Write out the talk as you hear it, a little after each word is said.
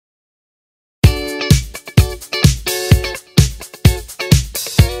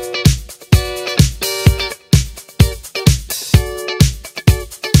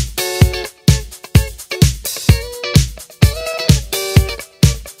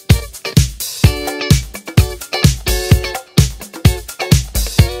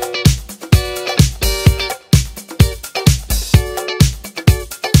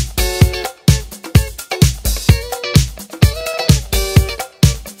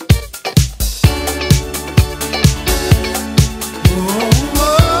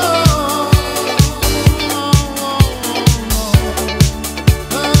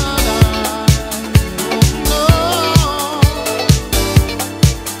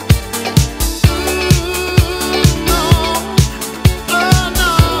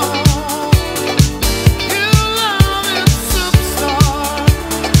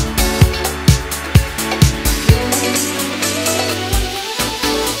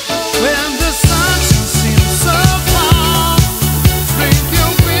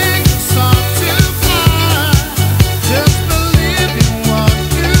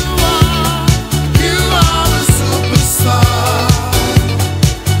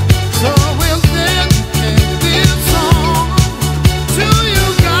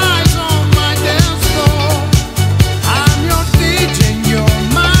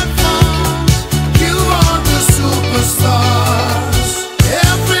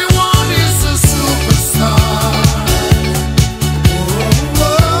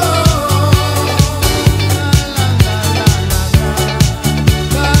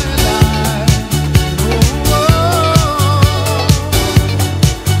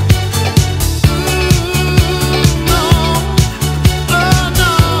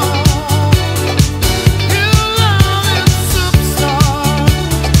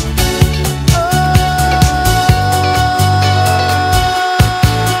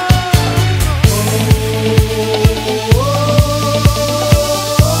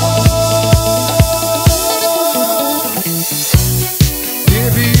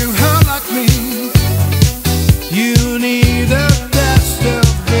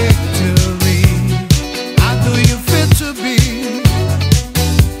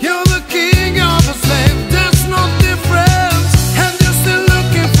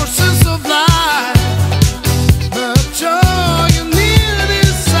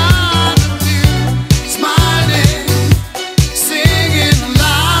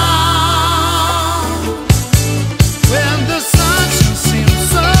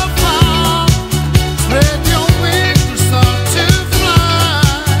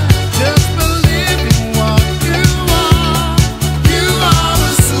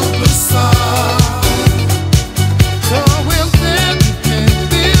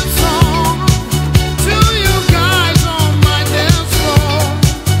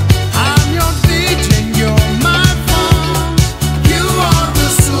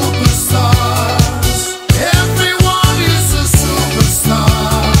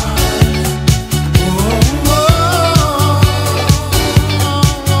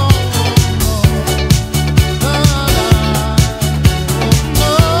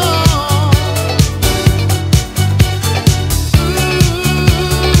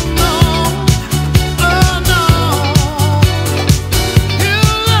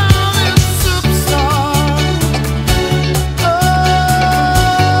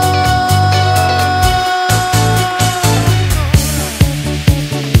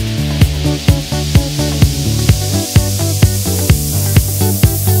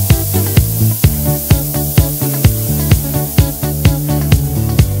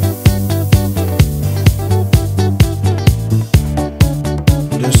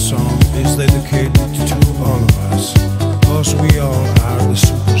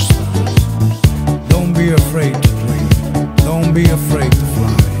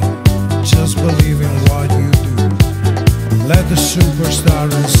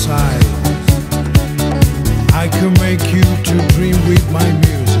star inside. I can make you to dream with my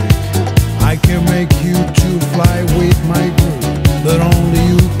music. I can make you to fly with my groove. But only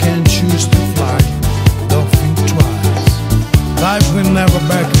you can choose to fly. Don't think twice. Life will never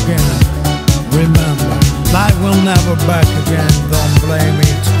back again. Remember, life will never back again. Don't blame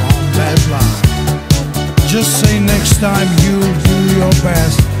it on bad luck. Just say next time you'll do your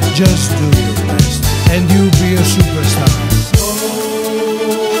best. Just do your best, and you'll be a superstar.